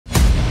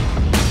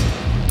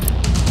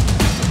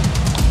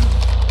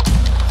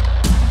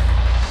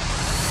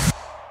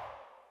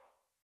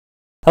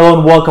Hello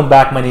and welcome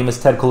back. My name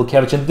is Ted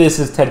Kulakevich and this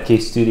is Ted K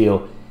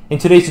Studio. In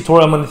today's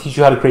tutorial, I'm going to teach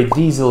you how to create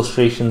these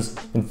illustrations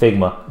in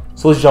Figma.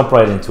 So let's jump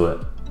right into it.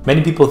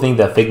 Many people think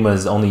that Figma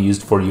is only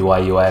used for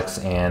UI, UX,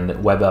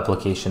 and web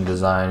application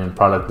design and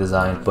product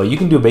design, but you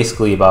can do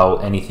basically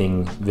about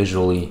anything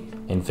visually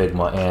in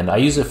Figma, and I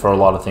use it for a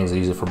lot of things. I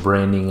use it for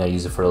branding, I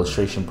use it for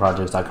illustration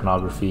projects,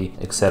 iconography,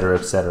 etc,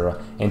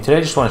 etc. And today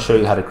I just want to show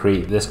you how to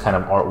create this kind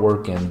of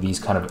artwork and these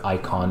kind of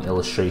icon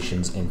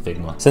illustrations in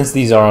Figma. Since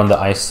these are on the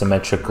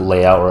isometric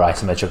layout or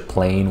isometric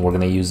plane, we're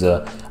going to use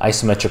a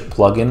isometric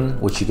plugin,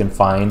 which you can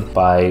find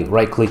by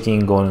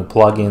right-clicking, going to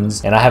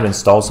plugins, and I have it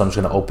installed, so I'm just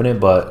going to open it,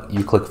 but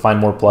you click find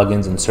more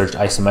plugins and search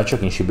isometric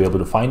and you should be able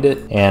to find it.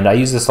 And I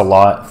use this a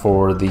lot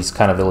for these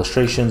kind of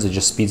illustrations. It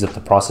just speeds up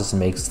the process and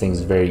makes things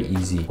very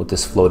easy with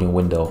this floating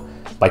window.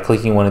 By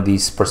clicking one of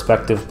these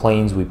perspective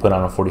planes, we put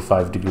on a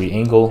 45-degree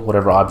angle,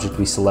 whatever object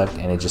we select,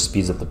 and it just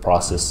speeds up the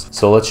process.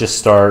 So let's just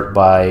start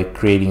by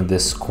creating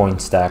this coin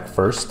stack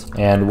first.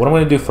 And what I'm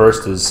going to do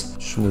first is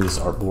show me this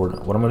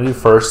artboard. What I'm going to do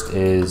first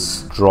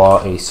is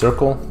draw a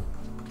circle,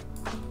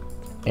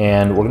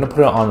 and we're going to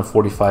put it on a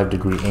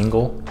 45-degree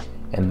angle,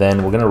 and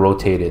then we're going to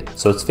rotate it.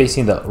 So it's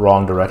facing the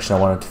wrong direction. I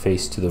want it to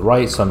face to the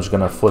right, so I'm just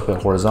going to flip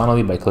it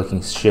horizontally by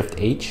clicking Shift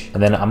H,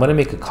 and then I'm going to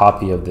make a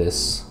copy of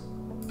this.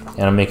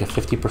 And I'll make a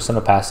 50%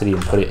 opacity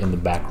and put it in the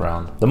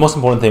background. The most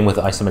important thing with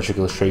isometric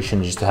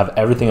illustration is just to have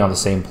everything on the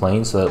same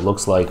plane so that it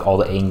looks like all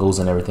the angles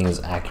and everything is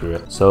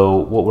accurate. So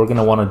what we're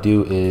gonna wanna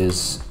do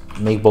is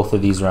make both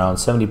of these around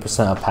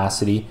 70%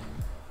 opacity,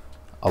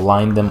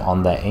 align them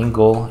on that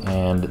angle,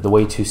 and the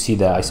way to see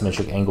that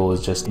isometric angle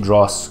is just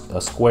draw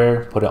a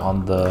square, put it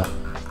on the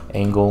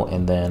angle,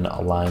 and then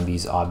align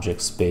these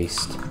objects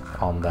based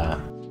on that.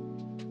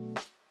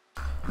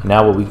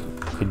 Now what we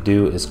could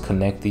do is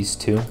connect these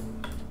two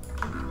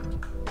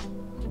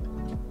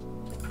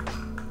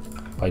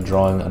by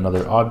drawing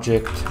another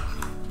object,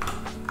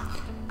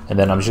 and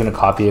then I'm just going to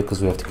copy it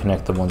because we have to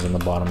connect the ones on the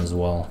bottom as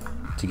well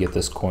to get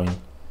this coin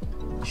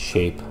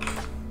shape.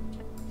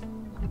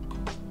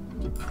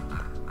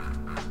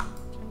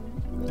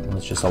 And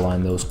let's just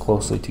align those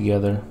closely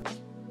together.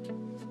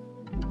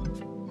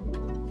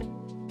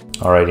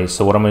 Alrighty,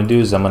 so what I'm going to do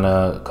is I'm going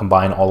to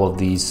combine all of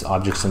these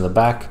objects in the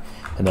back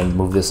and then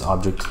move this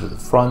object to the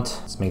front.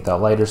 Let's make that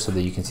lighter so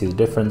that you can see the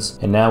difference.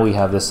 And now we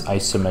have this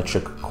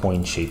isometric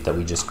coin shape that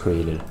we just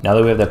created. Now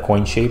that we have that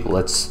coin shape,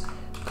 let's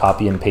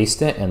copy and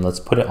paste it, and let's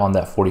put it on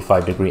that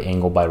 45-degree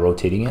angle by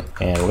rotating it.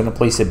 And we're gonna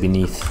place it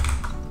beneath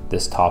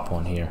this top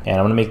one here. And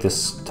I'm gonna make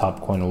this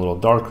top coin a little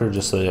darker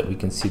just so that we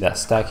can see that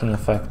stacking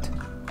effect.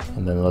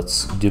 And then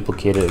let's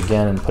duplicate it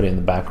again and put it in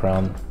the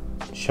background,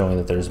 showing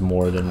that there's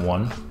more than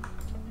one.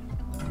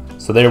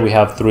 So there we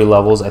have 3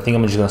 levels. I think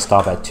I'm just gonna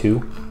stop at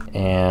 2.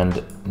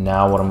 And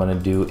now what I'm going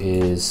to do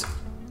is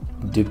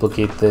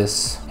duplicate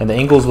this, and the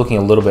angle is looking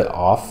a little bit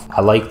off. I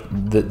like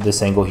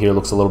this angle here,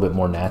 looks a little bit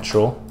more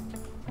natural.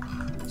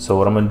 So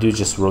what I'm going to do is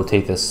just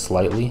rotate this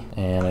slightly,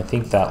 and I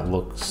think that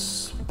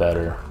looks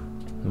better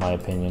in my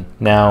opinion.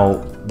 Now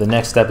the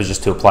next step is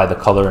just to apply the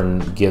color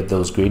and give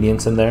those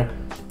gradients in there.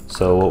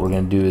 So what we're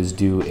going to do is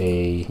do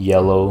a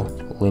yellow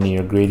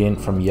linear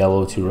gradient from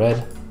yellow to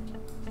red.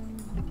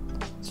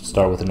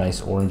 Start with a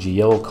nice orangey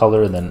yellow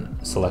color, and then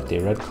select a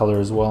red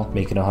color as well.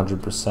 Make it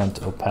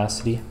 100%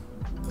 opacity.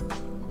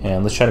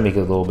 And let's try to make it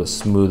a little bit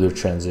smoother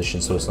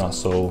transition so it's not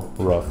so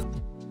rough.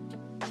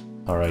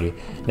 Alrighty,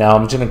 now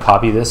I'm just gonna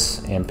copy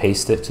this and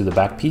paste it to the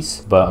back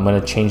piece, but I'm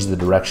gonna change the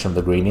direction of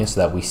the gradient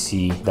so that we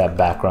see that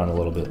background a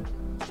little bit.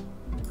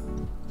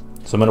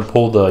 So I'm gonna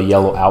pull the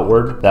yellow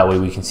outward, that way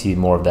we can see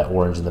more of that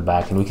orange in the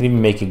back, and we can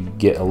even make it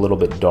get a little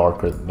bit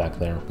darker back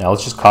there. Now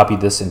let's just copy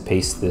this and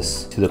paste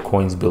this to the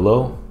coins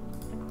below.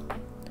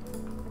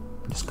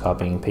 Just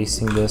copying and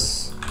pasting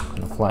this.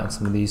 I'm gonna flatten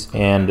some of these,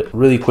 and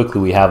really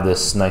quickly we have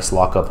this nice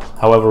lockup.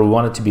 However, we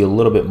want it to be a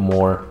little bit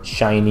more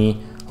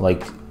shiny,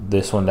 like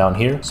this one down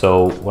here.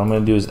 So what I'm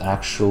gonna do is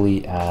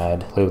actually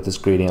play with this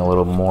gradient a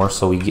little more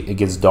so it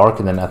gets dark,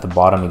 and then at the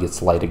bottom it gets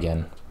light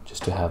again,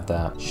 just to have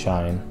that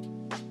shine.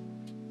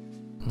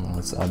 And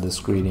let's add this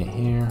gradient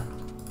here.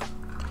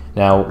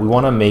 Now we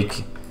want to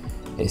make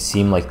it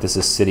seem like this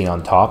is sitting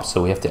on top,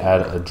 so we have to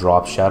add a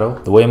drop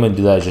shadow. The way I'm gonna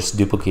do that is just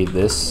duplicate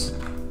this,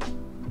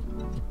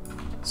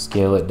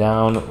 scale it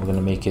down. We're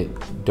gonna make it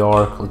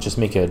dark. Let's just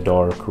make it a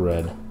dark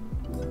red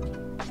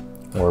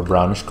or a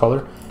brownish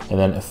color. And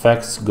then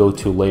effects, go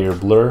to layer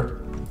blur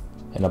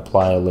and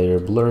apply a layer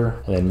blur,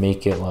 and then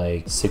make it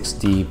like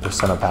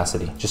 60%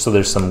 opacity, just so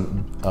there's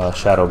some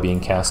shadow being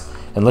cast.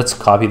 And let's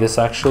copy this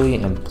actually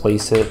and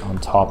place it on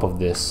top of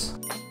this,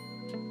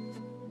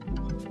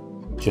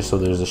 just so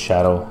there's a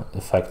shadow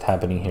effect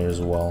happening here as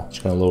well.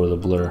 Just gonna lower the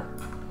blur.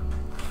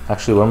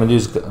 Actually, what I'm gonna do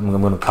is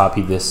I'm gonna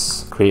copy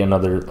this, create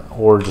another,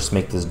 or just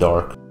make this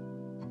dark.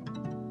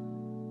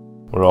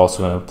 We're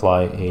also gonna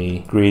apply a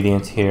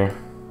gradient here,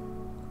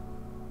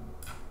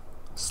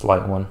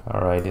 slight one.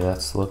 Alrighty,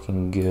 that's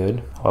looking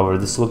good. However,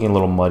 this is looking a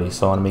little muddy,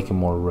 so I wanna make it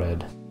more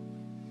red.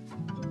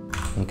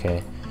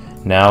 Okay,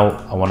 Now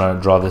I want to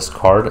draw this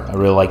card. I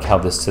really like how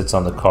this sits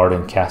on the card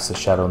and casts a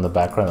shadow in the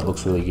background. That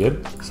looks really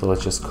good. So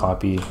let's just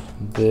copy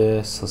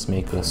this. Let's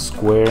make a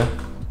square,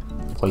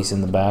 place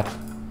in the back.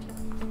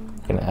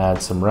 I'm gonna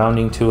add some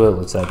rounding to it.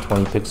 Let's add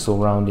 20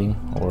 pixel rounding,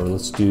 or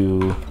let's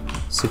do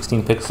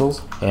 16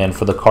 pixels. And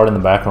for the card in the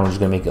background, we're just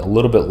gonna make it a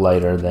little bit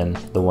lighter than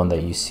the one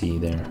that you see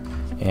there.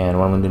 And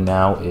what I'm gonna do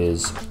now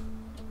is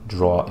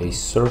draw a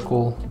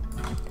circle,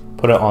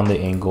 put it on the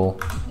angle,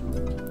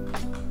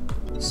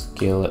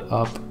 scale it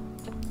up,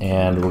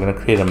 and we're gonna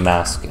create a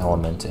mask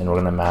element, and we're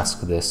gonna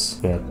mask this.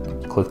 We're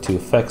gonna click to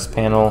effects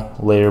panel,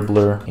 layer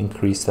blur,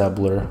 increase that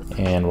blur,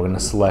 and we're gonna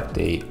select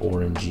a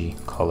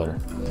orangey color.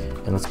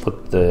 And let's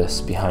put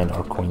this behind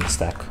our coin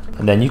stack.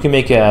 And then you can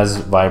make it as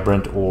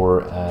vibrant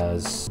or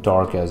as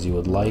dark as you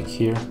would like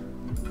here.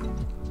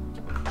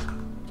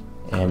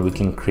 And we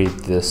can create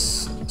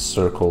this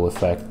circle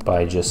effect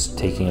by just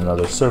taking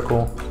another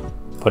circle,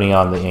 putting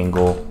on the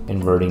angle,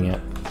 inverting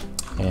it,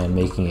 and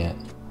making it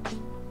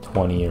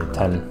 20 or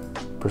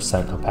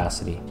 10%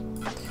 opacity.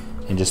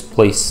 And just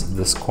place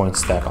this coin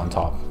stack on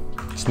top.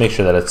 Just make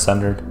sure that it's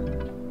centered.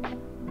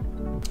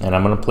 And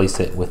I'm gonna place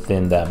it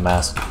within that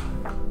mask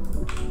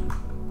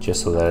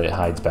just so that it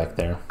hides back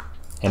there.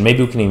 And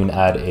maybe we can even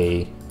add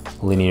a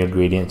linear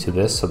gradient to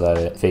this so that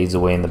it fades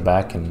away in the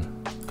back and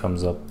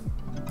comes up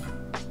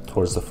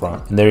towards the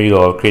front. And there you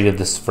go, I've created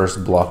this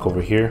first block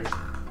over here.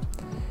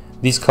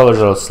 These colors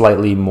are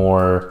slightly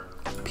more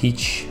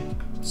peach,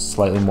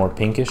 slightly more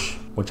pinkish,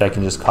 which I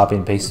can just copy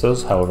and paste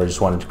those. However, I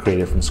just wanted to create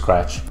it from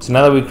scratch. So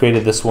now that we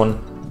created this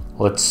one,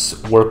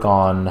 let's work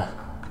on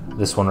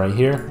this one right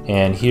here.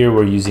 And here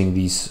we're using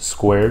these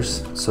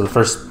squares. So the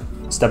first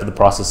step of the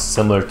process is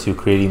similar to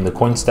creating the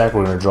coin stack.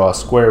 We're gonna draw a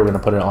square, we're gonna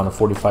put it on a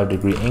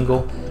 45-degree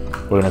angle.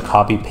 We're gonna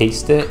copy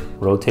paste it,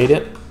 rotate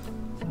it.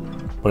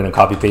 We're gonna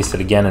copy paste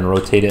it again and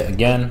rotate it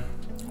again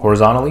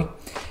horizontally.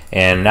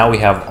 And now we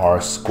have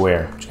our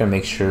square. Just gonna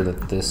make sure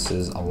that this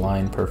is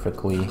aligned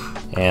perfectly.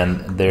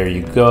 And there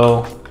you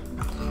go.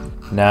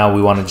 Now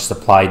we wanna just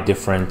apply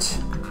different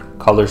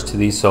colors to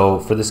these. So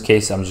for this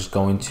case, I'm just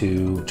going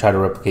to try to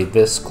replicate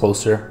this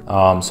closer.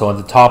 So at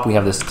the top, we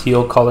have this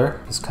teal color,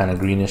 this kind of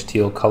greenish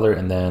teal color,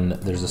 and then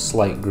there's a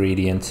slight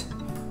gradient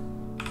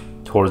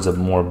towards a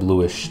more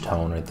bluish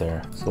tone right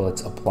there. So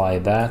let's apply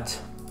that.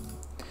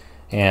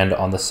 And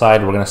on the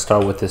side, we're gonna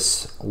start with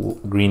this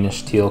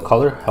greenish teal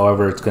color.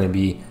 However, it's gonna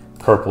be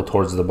purple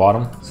towards the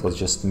bottom. So let's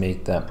just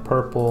make that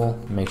purple.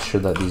 Make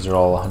sure that these are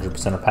all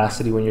 100%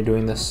 opacity when you're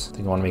doing this. I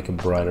think I wanna make a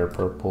brighter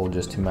purple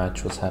just to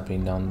match what's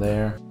happening down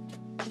there.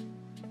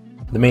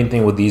 The main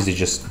thing with these is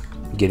just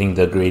getting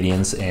the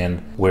gradients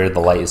and where the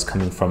light is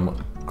coming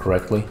from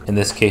correctly. In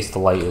this case, the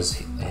light is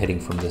hitting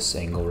from this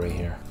angle right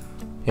here.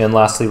 And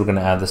lastly, we're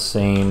gonna add the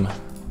same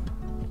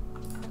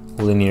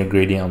linear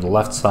gradient on the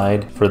left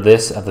side. For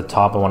this, at the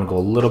top, I wanna go a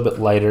little bit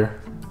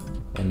lighter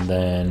and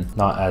then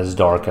not as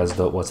dark as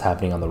what's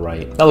happening on the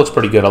right. That looks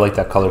pretty good. I like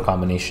that color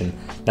combination.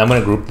 Now I'm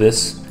gonna group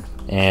this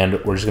and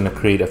we're just gonna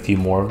create a few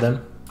more of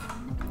them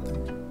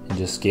and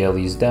just scale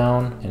these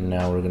down. And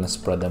now we're gonna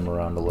spread them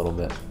around a little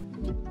bit.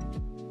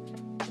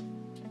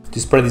 To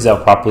spread these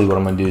out properly, what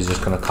I'm gonna do is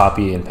just gonna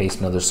copy and paste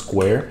another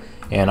square.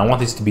 And I want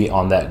these to be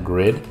on that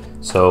grid.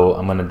 So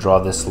I'm gonna draw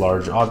this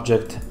large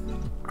object,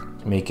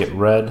 make it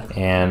red,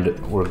 and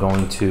we're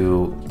going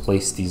to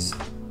place these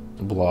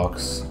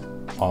blocks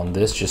on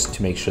this just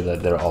to make sure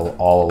that they're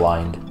all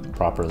aligned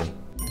properly.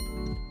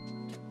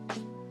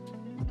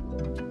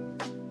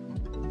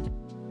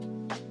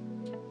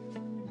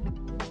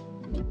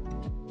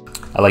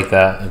 I like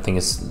that. I think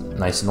it's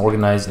nice and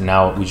organized. And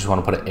now we just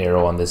wanna put an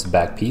arrow on this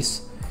back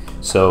piece.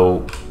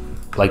 So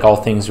like all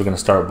things, we're gonna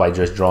start by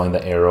just drawing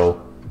the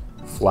arrow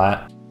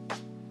flat.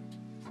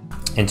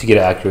 And to get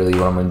it accurately,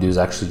 what I'm gonna do is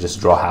actually just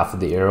draw half of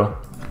the arrow.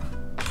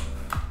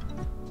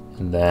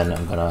 And then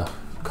I'm gonna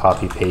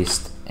copy,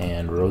 paste,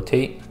 and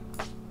rotate.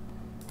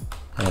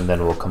 And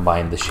then we'll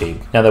combine the shape.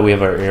 Now that we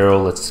have our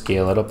arrow, let's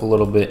scale it up a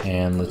little bit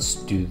and let's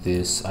do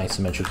this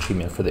isometric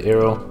treatment for the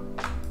arrow.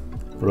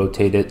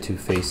 Rotate it to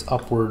face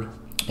upward.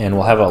 And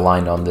we'll have it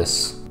aligned on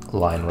this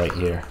line right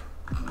here.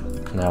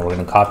 Now we're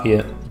gonna copy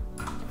it.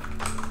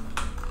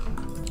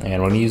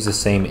 And we're gonna use the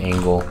same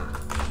angle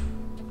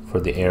for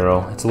the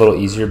arrow. It's a little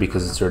easier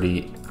because it's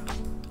already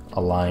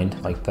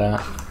aligned like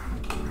that.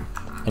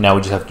 And now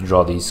we just have to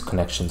draw these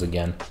connections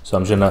again. So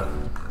I'm just gonna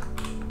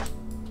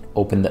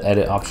open the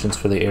edit options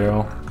for the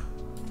arrow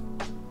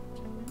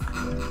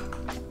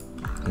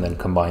and then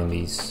combine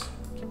these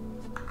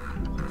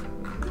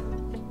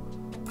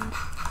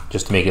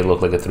just to make it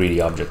look like a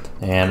 3D object.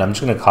 And I'm just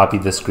gonna copy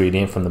this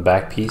gradient from the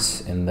back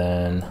piece, and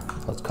then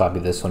let's copy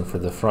this one for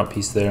the front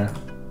piece there.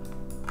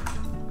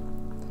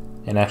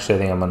 And actually I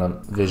think I'm gonna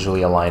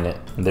visually align it.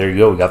 And there you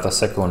go, we got the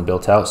second one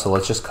built out. So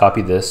let's just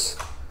copy this.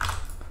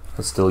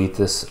 Let's delete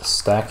this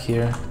stack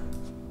here.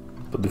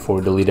 But before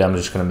we delete it, I'm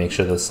just gonna make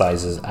sure the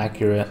size is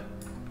accurate.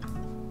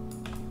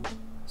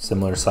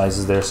 Similar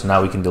sizes there, so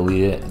now we can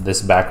delete it.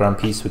 This background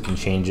piece, we can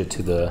change it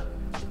to the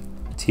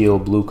teal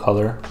blue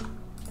color.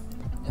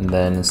 And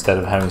then instead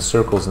of having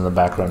circles in the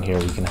background here,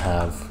 we can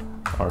have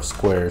our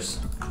squares.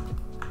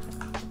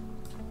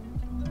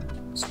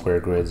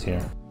 Square grids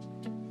here.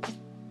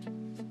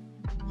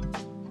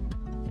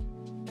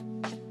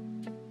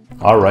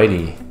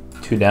 Alrighty,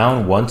 2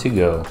 down, 1 to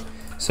go.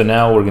 So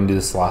now we're gonna do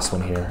this last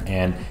one here,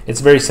 and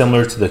it's very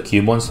similar to the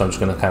cube one, so I'm just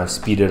gonna kind of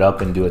speed it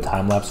up and do a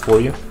time lapse for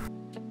you.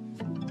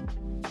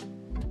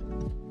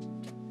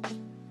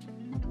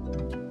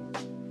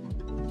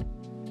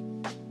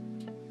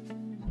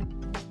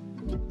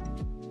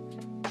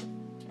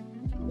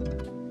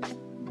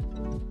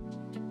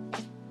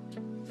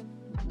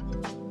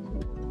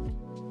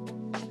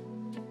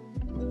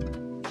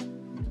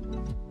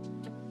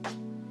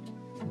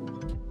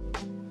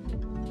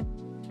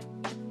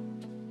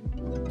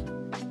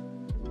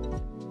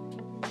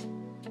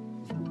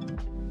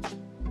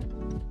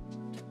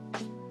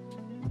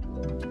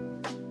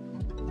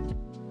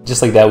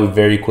 Just like that, we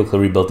very quickly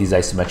rebuilt these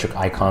isometric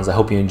icons. I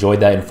hope you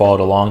enjoyed that and followed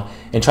along,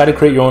 and try to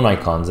create your own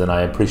icons, and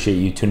I appreciate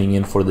you tuning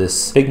in for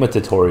this Figma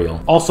tutorial.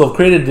 Also, I've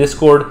created a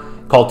Discord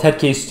called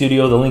TEDK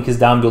Studio. The link is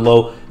down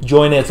below.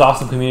 Join it. It's an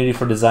awesome community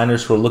for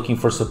designers who are looking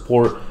for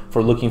support,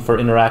 for looking for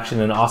interaction,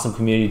 and an awesome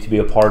community to be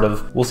a part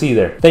of. We'll see you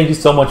there. Thank you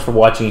so much for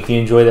watching. If you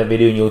enjoyed that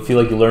video and you feel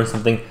like you learned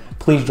something,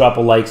 please drop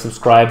a like,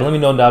 subscribe. Let me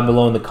know down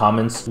below in the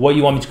comments what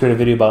you want me to create a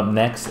video about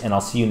next, and I'll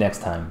see you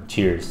next time.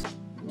 Cheers.